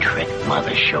you a trick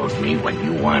Mother showed me when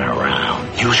you weren't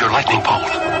around. Use your lightning bolt.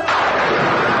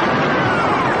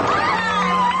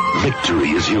 Victory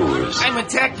is yours. I'm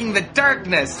attacking the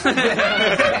darkness.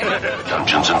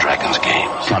 Dungeons and Dragons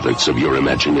games. Products of your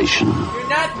imagination. You're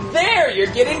not there. You're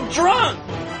getting drunk.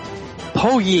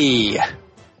 Poye!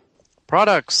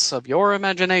 Products of your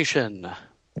imagination.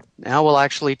 Now we'll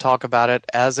actually talk about it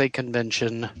as a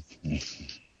convention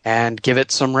and give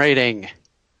it some rating.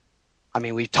 I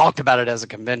mean, we've talked about it as a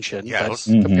convention, but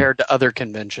compared to other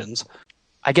conventions.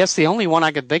 I guess the only one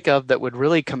I could think of that would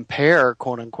really compare,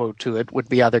 quote unquote, to it would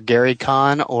be either Gary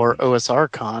Con or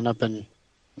OSR Con up in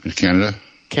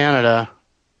Canada.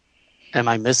 Am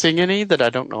I missing any that I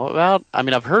don't know about? I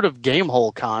mean, I've heard of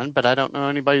Gamehole Con, but I don't know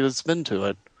anybody that's been to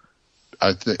it.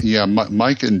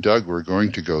 Mike and Doug were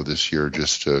going to go this year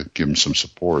just to give them some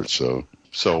support. So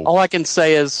all I can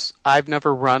say is I've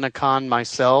never run a con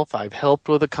myself. I've helped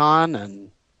with a con,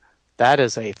 and that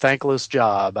is a thankless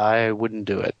job. I wouldn't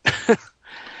do it.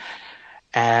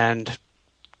 And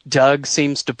Doug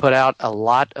seems to put out a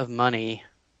lot of money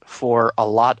for a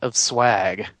lot of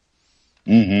swag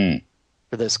for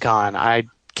this con. I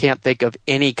can't think of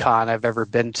any con I've ever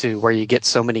been to where you get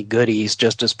so many goodies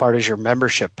just as part of your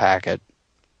membership packet.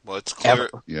 Well, it's clear.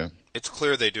 Yeah, it's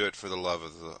clear they do it for the love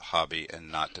of the hobby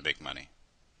and not to make money.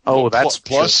 Oh, that's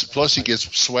plus he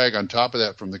gets swag on top of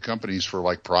that from the companies for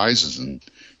like prizes and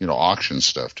auction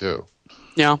stuff too.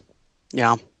 Yeah.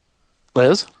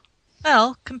 Liz?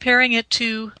 Well, comparing it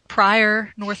to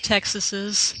prior North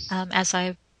Texas's, as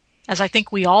I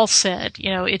think we all said,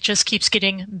 it just keeps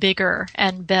getting bigger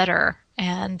and better.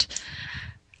 And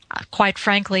quite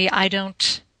frankly, I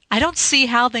don't see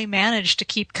how they manage to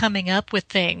keep coming up with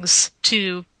things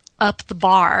to up the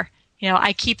bar.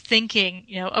 I keep thinking,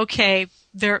 okay,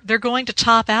 they're going to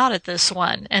top out at this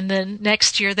one, and then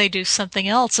next year they do something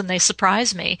else and they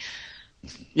surprise me.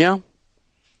 Yeah,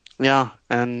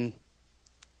 and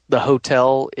the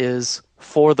hotel is,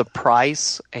 for the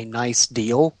price, a nice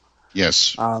deal.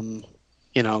 Yes.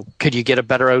 Could you get a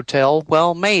better hotel?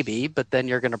 Well, maybe, but then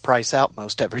you're going to price out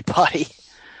most everybody.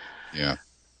 Yeah.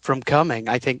 From coming.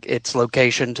 I think its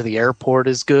location to the airport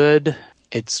is good.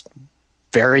 It's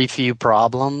very few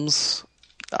problems.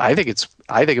 I think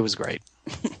it was great.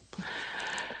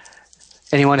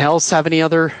 Anyone else have any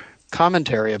other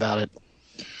commentary about it?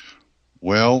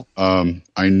 Well,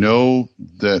 I know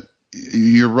that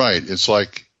you're right. It's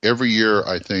like every year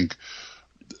I think,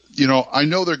 I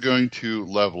know they're going to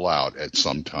level out at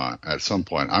some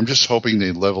point. I'm just hoping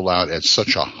they level out at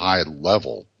such a high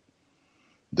level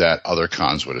that other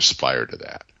cons would aspire to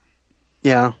that.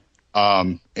 Yeah.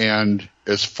 And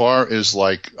as far as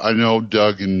I know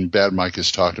Doug and Bad Mike has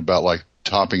talked about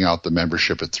topping out the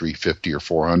membership at $350 or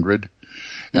 $400.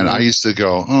 And I used to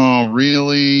go, oh,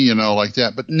 really? Like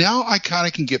that. But now I kind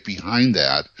of can get behind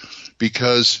that,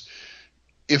 because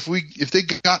if they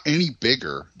got any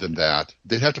bigger than that,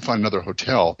 they'd have to find another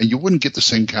hotel, and you wouldn't get the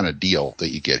same kind of deal that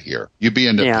you get here. You'd be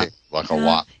end up paying a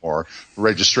lot more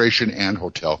registration and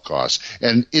hotel costs.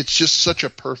 And it's just such a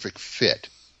perfect fit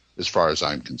as far as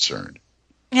I'm concerned.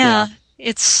 Yeah.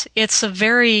 It's a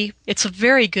very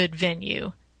good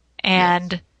venue,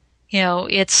 and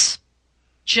it's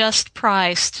just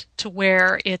priced to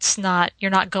where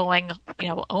you're not going,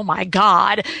 oh my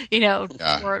God,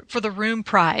 for the room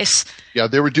price. Yeah,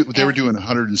 they were doing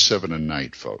 $107 a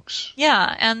night, folks.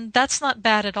 Yeah, and that's not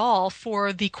bad at all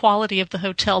for the quality of the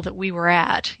hotel that we were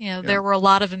at. There were a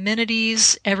lot of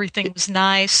amenities, everything was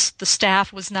nice, the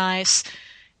staff was nice,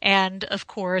 and of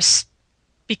course,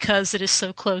 because it is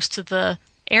so close to the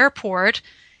airport,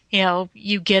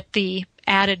 you get the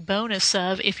added bonus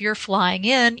of, if you're flying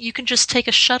in, you can just take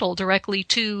a shuttle directly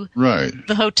to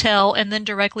the hotel and then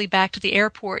directly back to the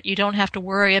airport. You don't have to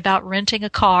worry about renting a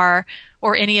car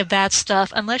or any of that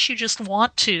stuff unless you just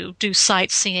want to do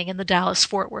sightseeing in the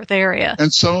Dallas-Fort Worth area.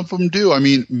 And some of them do. I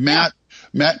mean, Matt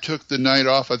took the night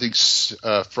off, I think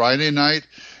Friday night.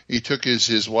 He took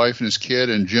his wife and his kid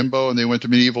and Jimbo, and they went to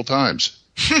Medieval Times.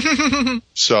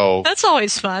 So that's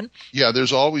always fun. Yeah,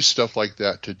 there's always stuff like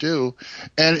that to do.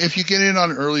 And if you get in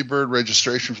on early bird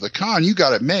registration for the con, you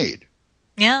got it made.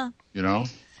 Yeah. You know?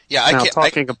 Yeah, Now,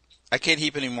 I can't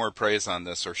heap any more praise on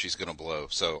this or she's going to blow.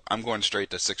 So I'm going straight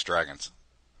to 6 dragons.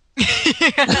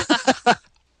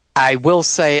 I will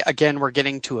say, again, we're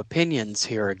getting to opinions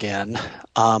here again.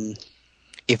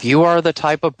 If you are the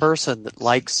type of person that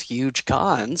likes huge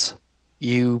cons,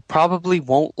 you probably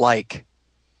won't like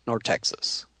North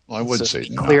Texas. Well, I wouldn't so say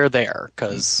be no. clear there,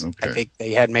 because I think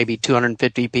they had maybe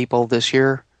 250 people this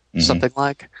year, something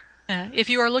like. If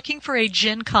you are looking for a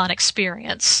Gen Con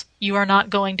experience, you are not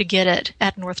going to get it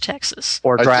at North Texas.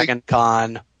 Or Dragon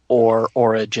Con or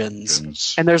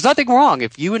Origins. And there's nothing wrong.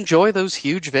 If you enjoy those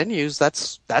huge venues,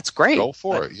 that's great. Go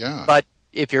for it, yeah. But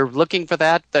if you're looking for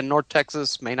that, then North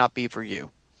Texas may not be for you.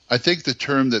 I think the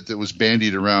term that was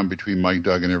bandied around between Mike,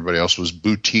 Doug, and everybody else was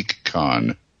boutique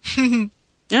con.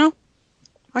 Yeah,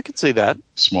 I could see that.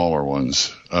 Smaller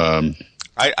ones.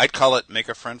 I'd call it Make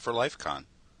a Friend for Life Con.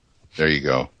 There you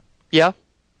go. Yeah.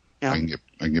 I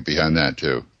can get behind that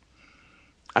too.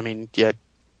 I mean, yet,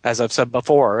 as I've said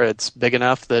before, it's big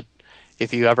enough that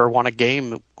if you ever want a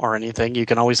game or anything, you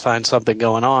can always find something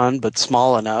going on, but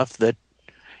small enough that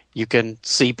you can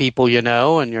see people you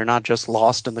know and you're not just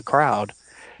lost in the crowd.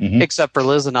 Except for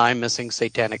Liz and I missing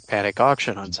Satanic Panic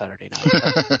Auction on Saturday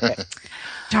night. Okay.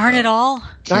 Darn it all.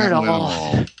 Darn it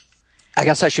all. I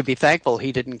guess I should be thankful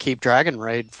he didn't keep Dragon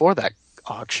Raid for that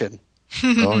auction.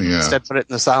 Oh, yeah. Instead put it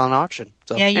in the silent auction.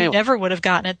 So, yeah, you anyway. never would have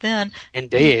gotten it then.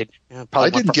 Indeed. Yeah,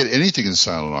 I didn't get anything in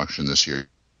silent auction this year.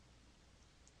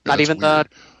 Not That's even weird. the...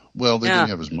 Well, they didn't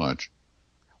have as much.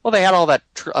 Well, they had all that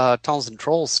Tunnels and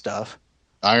Trolls stuff.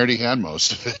 I already had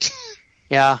most of it.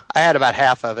 Yeah, I had about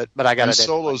half of it, but I got and it.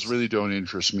 Solos really don't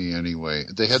interest me anyway.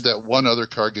 They had that one other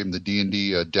card game, the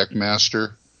D&D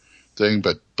Deckmaster thing,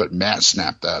 but Matt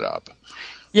snapped that up.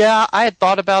 Yeah, I had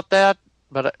thought about that,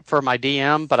 but for my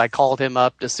DM, but I called him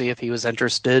up to see if he was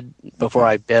interested before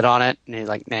I bid on it, and he's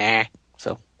like, nah.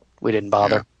 So we didn't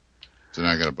bother. Yeah. So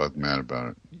now I got to bug Matt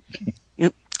about it.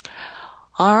 Yep.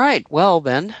 All right. Well,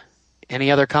 then, any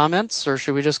other comments, or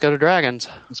should we just go to Dragons?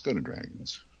 Let's go to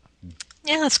Dragons.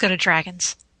 Yeah, let's go to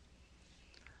Dragons.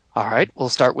 All right. We'll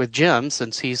start with Jim,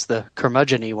 since he's the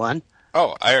curmudgeon-y one.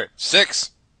 Oh,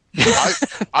 6.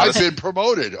 I've been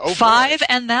promoted. Oh, 5 boy.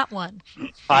 and that one.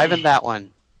 5 and that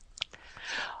one.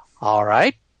 All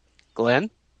right.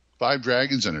 Glenn? 5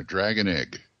 dragons and a dragon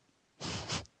egg.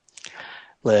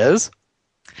 Liz?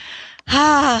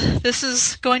 This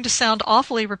is going to sound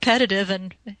awfully repetitive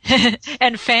and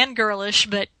and fangirlish,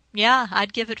 but yeah,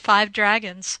 I'd give it 5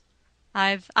 dragons.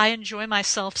 I enjoy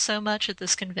myself so much at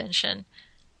this convention.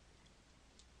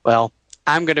 Well,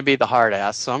 I'm going to be the hard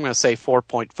ass, so I'm going to say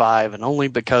 4.5, and only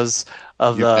because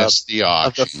of the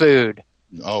food.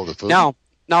 Oh, the food? No,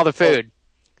 the food.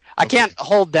 I can't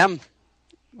hold them.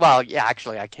 Well, yeah,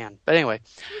 actually I can. But anyway.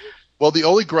 Well, the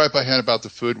only gripe I had about the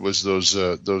food was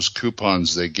those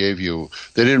coupons they gave you.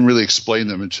 They didn't really explain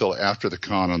them until after the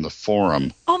con on the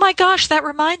forum. Oh my gosh, that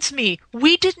reminds me.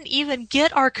 We didn't even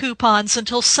get our coupons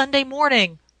until Sunday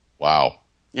morning. Wow.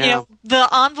 Yeah. You know, the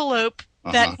envelope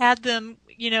that had them,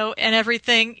 and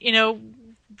everything,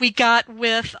 we got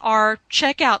with our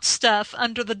checkout stuff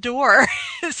under the door.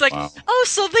 It's like, oh,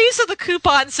 so these are the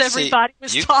coupons everybody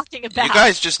was talking about. You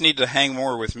guys just need to hang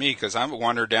more with me, because I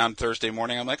wandered down Thursday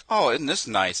morning. I'm like, oh, isn't this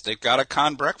nice? They've got a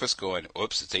con breakfast going.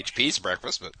 Oops, it's HP's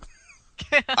breakfast, but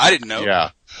I didn't know.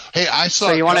 Yeah. Hey, I saw.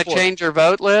 So you want to change your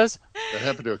vote, Liz? That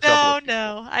happened to a couple.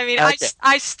 No. I mean, okay.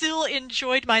 I still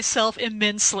enjoyed myself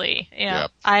immensely. Yeah.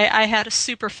 Yep. I had a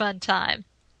super fun time.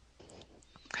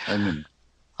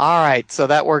 All right, so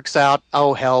that works out.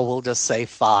 Oh, hell, we'll just say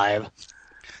 5.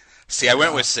 See, I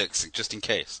went with 6, just in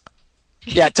case.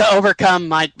 Yeah, to overcome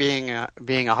Mike being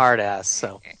a hard ass.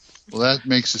 So. Well, that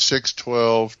makes it 6,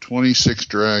 12, 26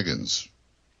 dragons.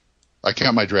 I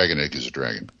count my dragon egg as a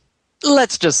dragon.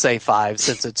 Let's just say 5,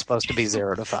 since it's supposed to be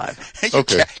 0 to 5. You're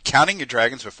Okay. Counting your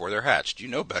dragons before they're hatched. You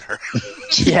know better.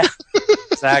 Yeah,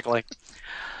 exactly.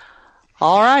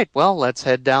 All right, well, let's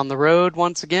head down the road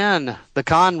once again. The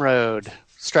Con Road,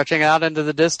 stretching out into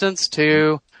the distance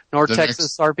to North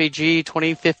Texas RPG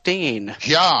 2015.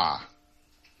 Yeah.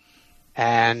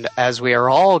 And as we are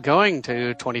all going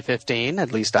to 2015,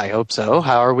 at least I hope so,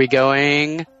 how are we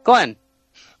going? Glenn?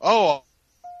 Oh,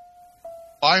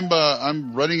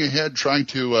 I'm running ahead trying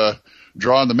to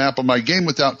draw on the map of my game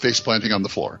without face planting on the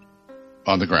floor.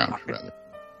 On the ground, rather.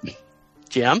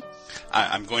 Jim?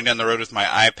 I'm going down the road with my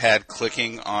iPad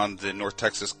clicking on the North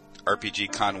Texas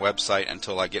RPG Con website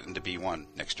until I get into B1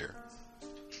 next year.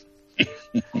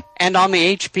 and on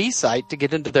the HP site to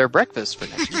get into their breakfast for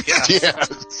next week.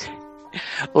 Yes.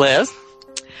 Liz?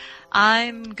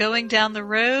 I'm going down the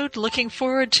road looking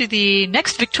forward to the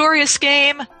next victorious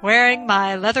game wearing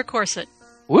my leather corset.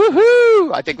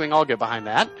 Woohoo! I think we can all get behind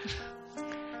that.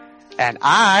 And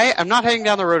I am not heading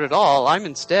down the road at all. I'm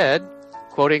instead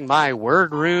quoting my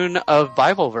word rune of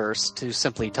Bible verse to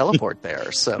simply teleport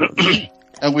there. So,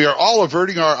 And we are all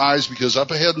averting our eyes because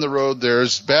up ahead in the road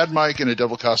there's Bad Mike in a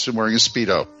devil costume wearing a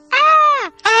Speedo.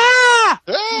 Ah!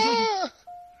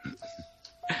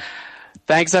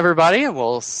 Thanks, everybody, and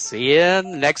we'll see you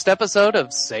in the next episode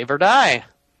of Save or Die.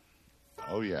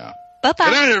 Oh, yeah.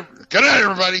 Bye-bye. Good night,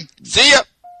 everybody. See ya!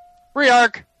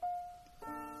 Rearc.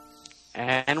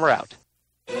 And we're out.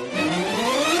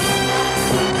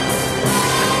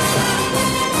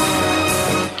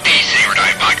 The Save or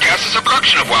Die podcast is a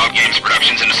production of Wild Games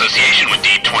Productions in association with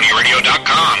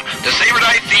D20Radio.com. The Save or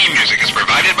Die theme music is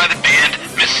provided by the band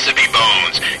Mississippi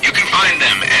Bones. You can find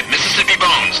them at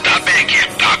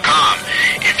MississippiBones.bandcamp.com.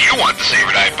 If you want the Save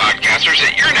or Die podcasters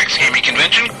at your next gaming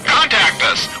convention, contact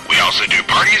us. We also do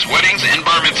parties, weddings, and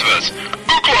bar mitzvahs.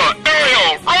 Ookla,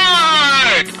 Ariel,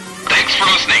 ride! Thanks for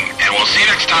listening, and we'll see you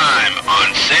next time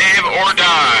on Save or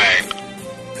Die.